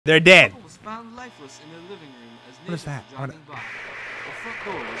They're dead. Was found lifeless in their living room as what is that? driving by. The front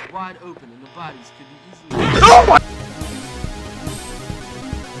door was wide open and the bodies could be easily. Oh my!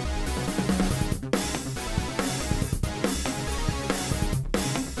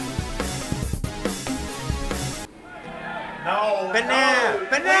 No. FNAF!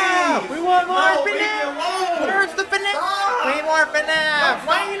 FNAF! We want more FNAF! Where's the FNAF? We want FNAF!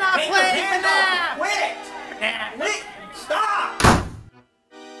 Why are you not playing FNAF? Quit! FNAF! Stop!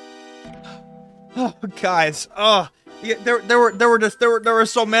 Oh, guys, yeah, there were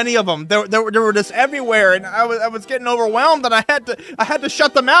so many of them. There were just everywhere, and I was getting overwhelmed, and I had to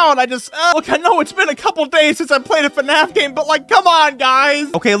shut them out. Look, I know it's been a couple days since I played a FNAF game, but like, come on,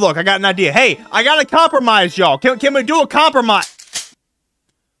 guys. Okay, look, I got an idea. Hey, I got a compromise, y'all. Can we do a compromise?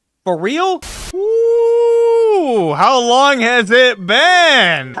 For real? Ooh, how long has it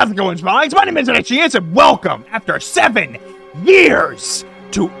been? How's it going, Smiles? My name is TheNextGenius, and welcome after 7 years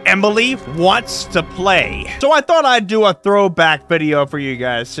to Emily Wants to Play. So I thought I'd do a throwback video for you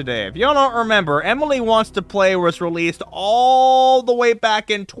guys today. If y'all don't remember, Emily Wants to Play was released all the way back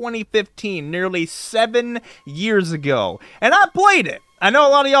in 2015, nearly 7 years ago. And I played it. I know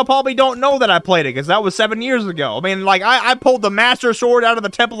a lot of y'all probably don't know that I played it, because that was 7 years ago. I mean, like, I pulled the Master Sword out of the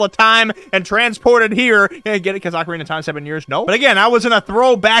Temple of Time and transported here. Yeah, get it? Because Ocarina of Time, 7 years? No. But again, I was in a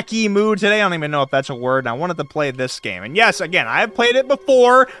throwbacky mood today. I don't even know if that's a word. And I wanted to play this game. And yes, again, I have played it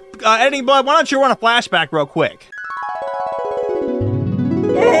before. Editing Blood, why don't you run a flashback real quick?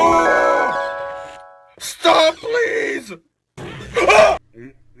 Stop, please!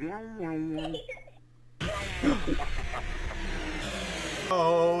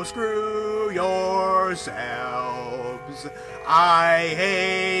 Oh, screw yourselves. I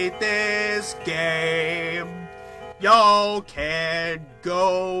hate this game. Y'all can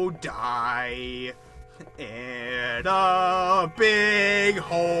go die in a big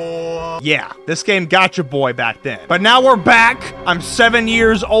hole. Yeah, this game got your boy back then. But now we're back. I'm 7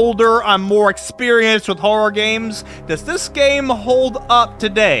 years older. I'm more experienced with horror games. Does this game hold up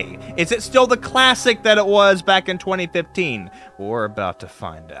today? Is it still the classic that it was back in 2015? We're about to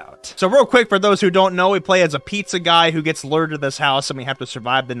find out. So real quick, for those who don't know, we play as a pizza guy who gets lured to this house, and we have to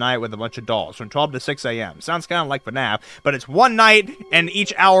survive the night with a bunch of dolls from 12 to 6 a.m. Sounds kind of like FNAF, but it's one night, and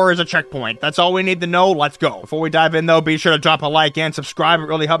each hour is a checkpoint. That's all we need to know. Let's go. Before we dive in, though, be sure to drop a like and subscribe. It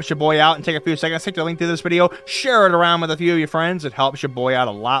really helps your boy out. And take a few seconds, take the link to this video, share it around with a few of your friends. It helps your boy out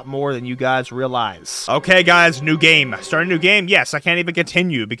a lot more than you guys realize. Okay, guys, new game. Start a new game? Yes, I can't even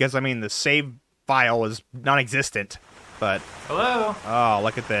continue because, I mean, the save file is non-existent. But hello. Oh,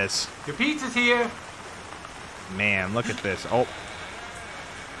 look at this. Your pizza's here. Man, look at this. Oh.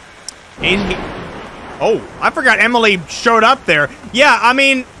 Oh, I forgot Emily showed up there. Yeah, I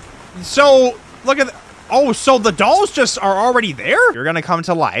mean, so look at oh, so the dolls just are already there? You're gonna come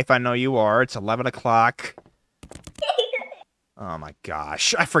to life. I know you are. It's 11 o'clock. Oh my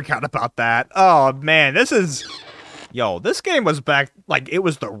gosh, I forgot about that. Oh man, this is... Yo, this game was back, like, it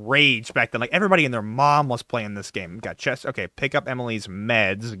was the rage back then. Like, everybody and their mom was playing this game. Got Chester. Okay, pick up Emily's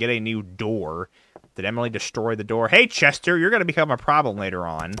meds. Get a new door. Did Emily destroy the door? Hey, Chester, you're going to become a problem later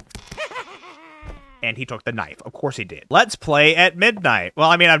on. And he took the knife. Of course he did. Let's play at midnight. Well,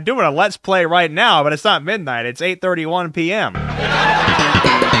 I mean, I'm doing a let's play right now, but it's not midnight. It's 8:31 p.m.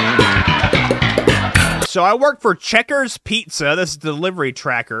 So I work for Checkers Pizza. This is the delivery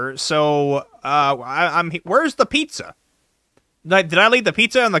tracker. So where's the pizza? Did I leave the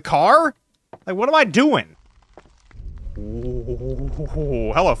pizza in the car? Like, what am I doing?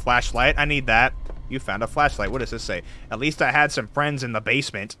 Ooh, hello, flashlight. I need that. You found a flashlight. What does this say? At least I had some friends in the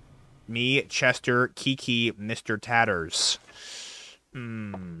basement. Me, Chester, Kiki, Mr. Tatters.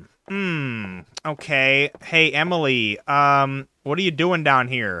 Okay. Hey, Emily. What are you doing down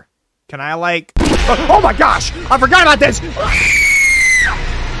here? Can I, like... Oh my gosh! I forgot about this!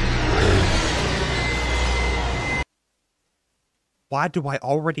 Why do I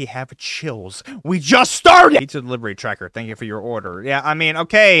already have chills? We just started! Pizza delivery tracker, thank you for your order. Yeah, I mean,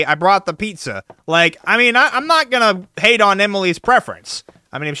 okay, I brought the pizza. Like, I mean, I'm not gonna hate on Emily's preference.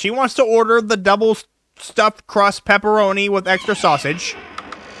 I mean, if she wants to order the double stuffed crust pepperoni with extra sausage...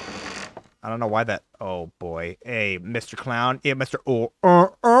 I don't know why that... Oh, boy. Hey, Mr. Clown. Yeah, Mr.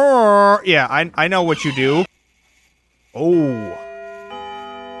 Yeah, I know what you do.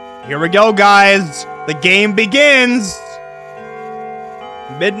 Oh. Here we go, guys. The game begins.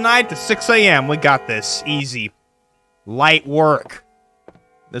 Midnight to 6 a.m. We got this. Easy. Light work.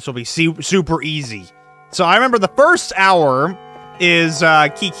 This will be super easy. So I remember the first hour is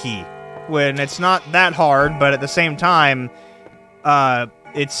Kiki. When it's not that hard, but at the same time...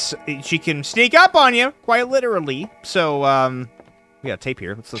 she can sneak up on you, quite literally. So, We got a tape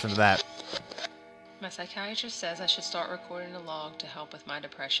here. Let's listen to that. My psychiatrist says I should start recording a log to help with my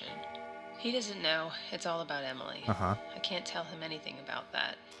depression. He doesn't know. It's all about Emily. Uh-huh. I can't tell him anything about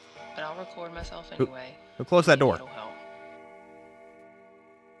that, but I'll record myself anyway. Who closed that door? It'll help.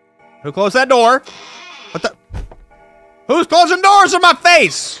 Who closed that door? What the? Who's closing doors in my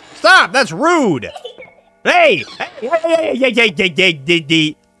face? Stop! That's rude. Hey!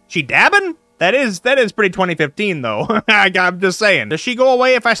 Hey! She dabbing? That is pretty 2015 though. I'm just saying. Does she go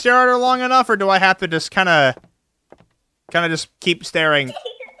away if I stare at her long enough, or do I have to just kind of just keep staring?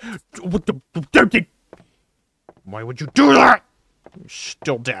 What the? Why would you do that? You're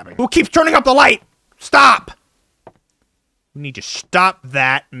still dabbing. Who keeps turning up the light? Stop! We need to stop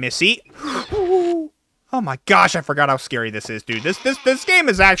that, Missy. Oh my gosh, I forgot how scary this is, dude. This game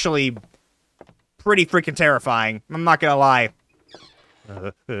is actually pretty freaking terrifying. I'm not gonna lie.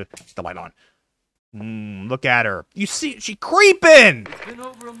 The light on. Look at her. You see, she creeping! It's been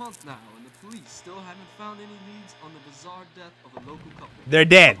over a month now, and the police still haven't found any leads on the bizarre death of a local couple. They're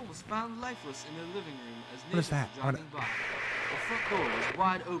dead. The couple was found lifeless in their living room as What is neighbors that? were driving by. The front door was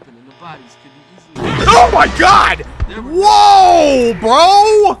wide open, and the bodies could be easily... Oh my god! Whoa,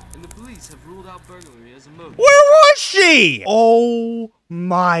 bro! And the police have ruled out burglary as a motive. Where was she? Oh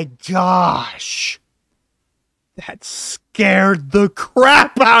my gosh. That scared the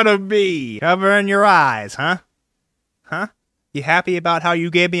crap out of me. Covering your eyes, huh? Huh? You happy about how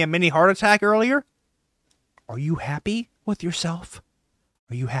you gave me a mini heart attack earlier? Are you happy with yourself?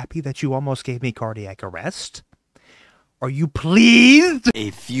 Are you happy that you almost gave me cardiac arrest? Are you pleased?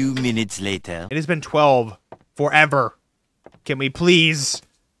 A few minutes later. It has been 12 forever. Can we please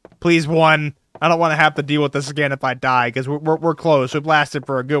one? I don't want to have to deal with this again if I die, because we're close. We've lasted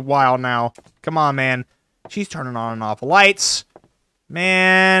for a good while now. Come on, man. She's turning on and off the lights.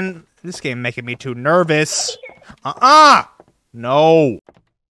 Man, this game making me too nervous. No.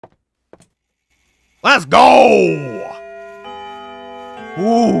 Let's go!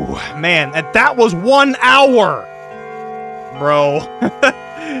 Ooh, man, that was 1 hour! Bro.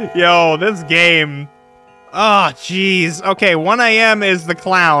 Yo, this game. Oh, jeez. Okay, 1 a.m. is the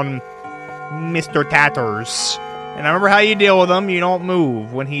clown, Mr. Tatters. And I remember how you deal with him. You don't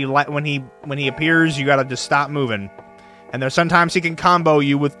move. When he appears, you gotta just stop moving. And there's sometimes he can combo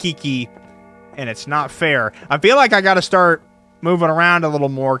you with Kiki, and it's not fair. I feel like I gotta start moving around a little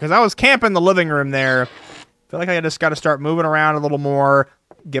more, because I was camping the living room there. I feel like I just gotta start moving around a little more,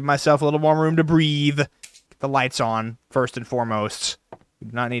 give myself a little more room to breathe. Get the lights on, first and foremost. You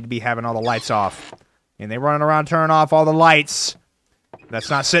do not need to be having all the lights off. And they running around turning off all the lights. That's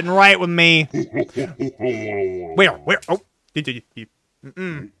not sitting right with me. Where? Oh.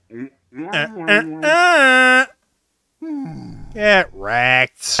 Get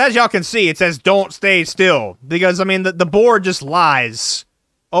wrecked. As y'all can see, it says don't stay still. Because, I mean, the board just lies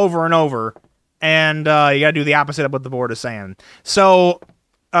over and over. And you gotta do the opposite of what the board is saying. So,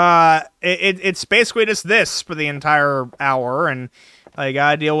 it's basically just this for the entire hour. And you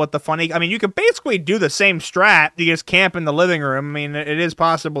gotta deal with the funny... I mean, you could basically do the same strat. You just camp in the living room. I mean, it is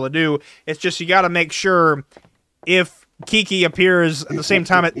possible to do. It's just you gotta make sure if Kiki appears at the same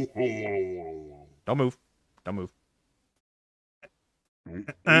time... Don't move. Don't move.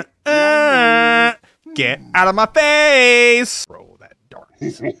 Get out of my face! Bro, that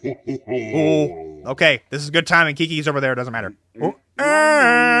darkness. Oh, okay. This is good timing. Kiki's over there. It doesn't matter.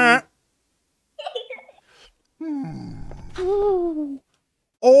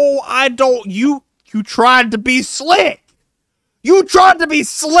 Oh, I don't... You tried to be slick! You tried to be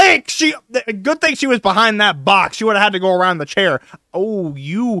slick! Good thing she was behind that box. She would have had to go around the chair. Oh,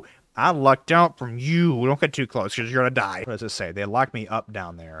 I lucked out from you. Don't get too close, because you're gonna die. What does it say? They locked me up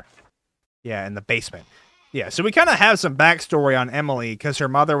down there. Yeah, in the basement. Yeah, so we kind of have some backstory on Emily, because her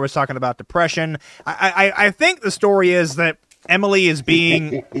mother was talking about depression. I think the story is that Emily is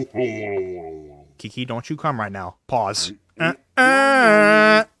being... Kiki, don't you come right now. Pause.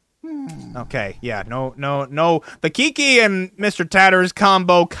 Okay, yeah, no. The Kiki and Mr. Tatters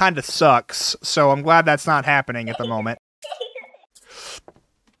combo kind of sucks, so I'm glad that's not happening at the moment.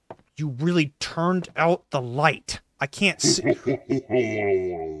 You really turned out the light. I can't see. It's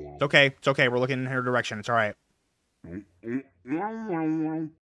okay. We're looking in her direction. It's all right.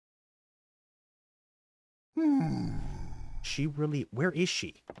 She really... Where is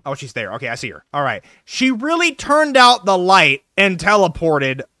she? Oh, she's there. Okay, I see her. All right. She really turned out the light and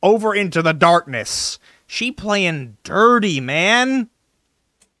teleported over into the darkness. She playing dirty, man.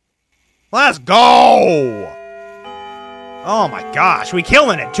 Let's go! Oh my gosh, we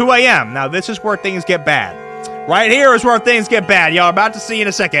killing it. 2 a.m. Now this is where things get bad. Right here is where things get bad. Y'all about to see in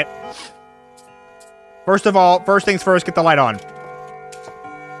a second. First of all, first things first, get the light on.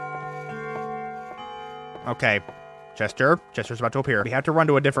 Okay. Chester's about to appear. We have to run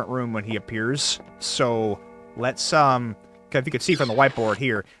to a different room when he appears. So let's, if you could see from the whiteboard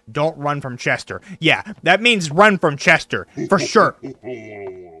here, don't run from Chester. Yeah, that means run from Chester, for sure.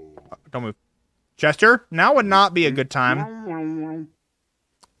 Don't move. Chester, now would not be a good time.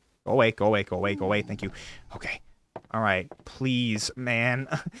 Go away, go away, go away, go away. Thank you. Okay. All right. Please, man.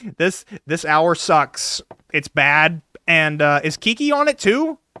 This hour sucks. It's bad. And is Kiki on it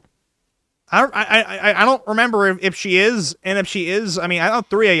too? I don't remember if she is, and if she is, I mean, I know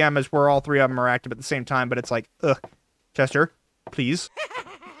 3 a.m. is where all 3 of them are active at the same time, but it's like, ugh. Chester, please.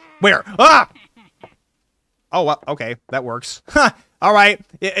 Where? Ah! Oh, well, okay, that works. All right,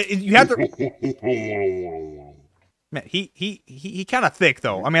 you have to... Man, he kind of thick,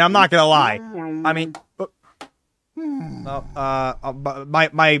 though. I mean, I'm not gonna lie. I mean...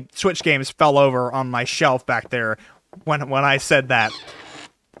 my Switch games fell over on my shelf back there when I said that.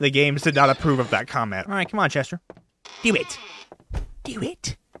 The games did not approve of that comment. All right, come on, Chester. Do it. Do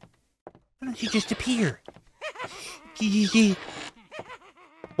it. Why don't you just appear?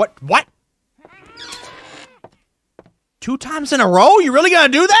 What? What? 2 times in a row? You really gonna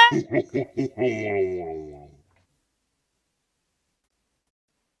do that?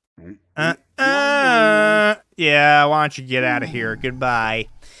 Yeah, why don't you get out of here? Goodbye.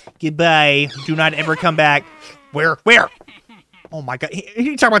 Goodbye. Do not ever come back. Where? Oh my god,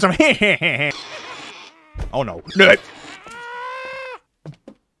 he talking about something. Oh no.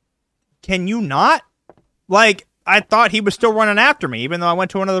 Can you not? Like, I thought he was still running after me, even though I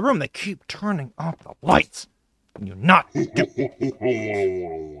went to another room. They keep turning off the lights. Can you not do?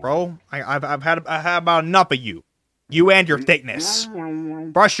 Bro, I've had about enough of you. You and your thickness.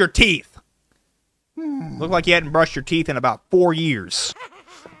 Brush your teeth. Look like you hadn't brushed your teeth in about 4 years.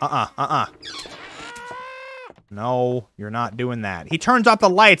 No, you're not doing that. He turns off the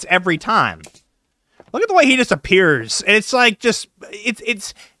lights every time. Look at the way he just appears. It's like just,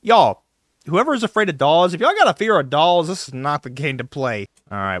 it's y'all, whoever is afraid of dolls, if y'all got a fear of dolls, this is not the game to play.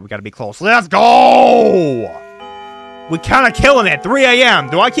 All right, we got to be close. Let's go! We kind of killing it. 3 a.m.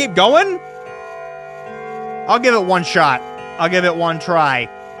 Do I keep going? I'll give it one shot. I'll give it one try.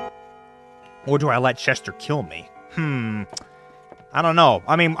 Or do I let Chester kill me? I don't know.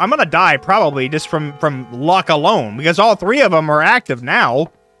 I mean, I'm gonna die probably just from luck alone, because all 3 of them are active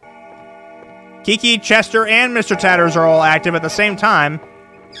now. Kiki, Chester, and Mr. Tatters are all active at the same time.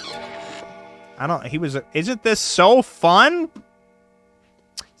 Isn't this so fun?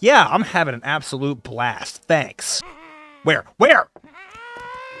 Yeah, I'm having an absolute blast. Thanks. Where?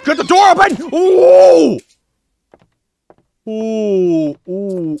 Get the door open! Ooh.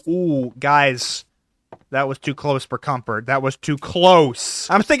 Guys. That was too close for comfort. That was too close.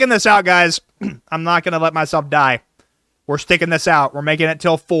 I'm sticking this out, guys. I'm not going to let myself die. We're sticking this out. We're making it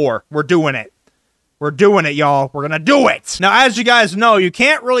till 4. We're doing it. We're doing it, y'all. We're going to do it. Now, as you guys know, you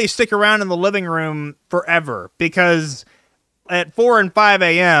can't really stick around in the living room forever, because at 4 and 5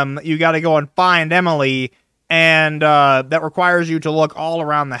 a.m., you got to go and find Emily, and that requires you to look all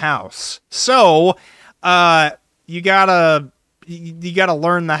around the house. So, you gotta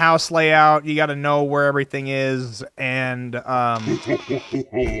learn the house layout. You gotta know where everything is, and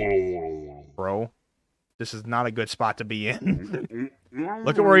bro, this is not a good spot to be in.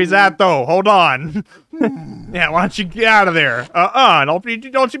 Look at where he's at, though. Hold on. Yeah, why don't you get out of there?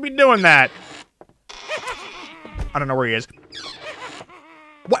 Don't you be doing that. I don't know where he is.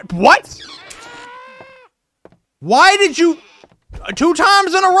 What? Why did you 2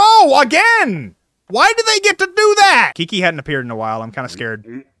 times in a row again? Why did they get to do that? Kiki hadn't appeared in a while. I'm kind of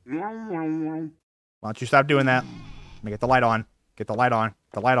scared. Why don't you stop doing that? Let me get the light on. Get the light on.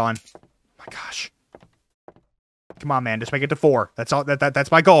 The light on. Oh my gosh. Come on, man. Just make it to 4. That's all.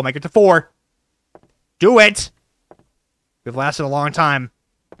 That's my goal. Make it to 4. Do it. We've lasted a long time.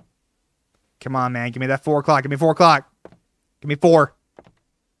 Come on, man. Give me that 4 o'clock. Give me 4 o'clock. Give me 4.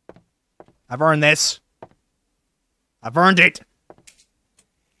 I've earned this. I've earned it.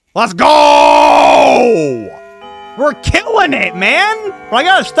 Let's go! We're killing it, man! Well, I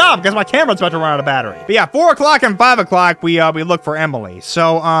gotta stop because my camera's about to run out of battery. But yeah, 4 o'clock and 5 o'clock, we look for Emily.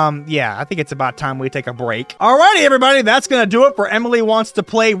 So, yeah, I think it's about time we take a break. Alrighty, everybody, that's gonna do it for Emily Wants to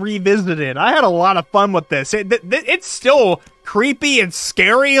Play Revisited. I had a lot of fun with this. It's still creepy and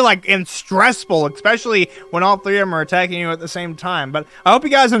scary, and stressful, especially when all 3 of them are attacking you at the same time. But I hope you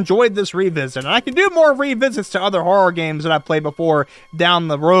guys enjoyed this revisit, and I can do more revisits to other horror games that I've played before down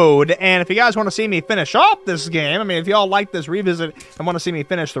the road. And if you guys want to see me finish off this game, I mean, if y'all like this revisit and want to see me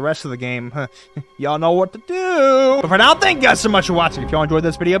finish the rest of the game, y'all know what to do. But for now, thank you guys so much for watching. If y'all enjoyed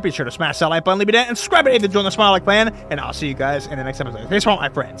this video, be sure to smash that like button, leave a dent, and subscribe if you join the Smile Like clan, and I'll see you guys in the next episode. Thanks for all my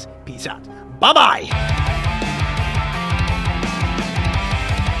friends. Peace out. Bye-bye.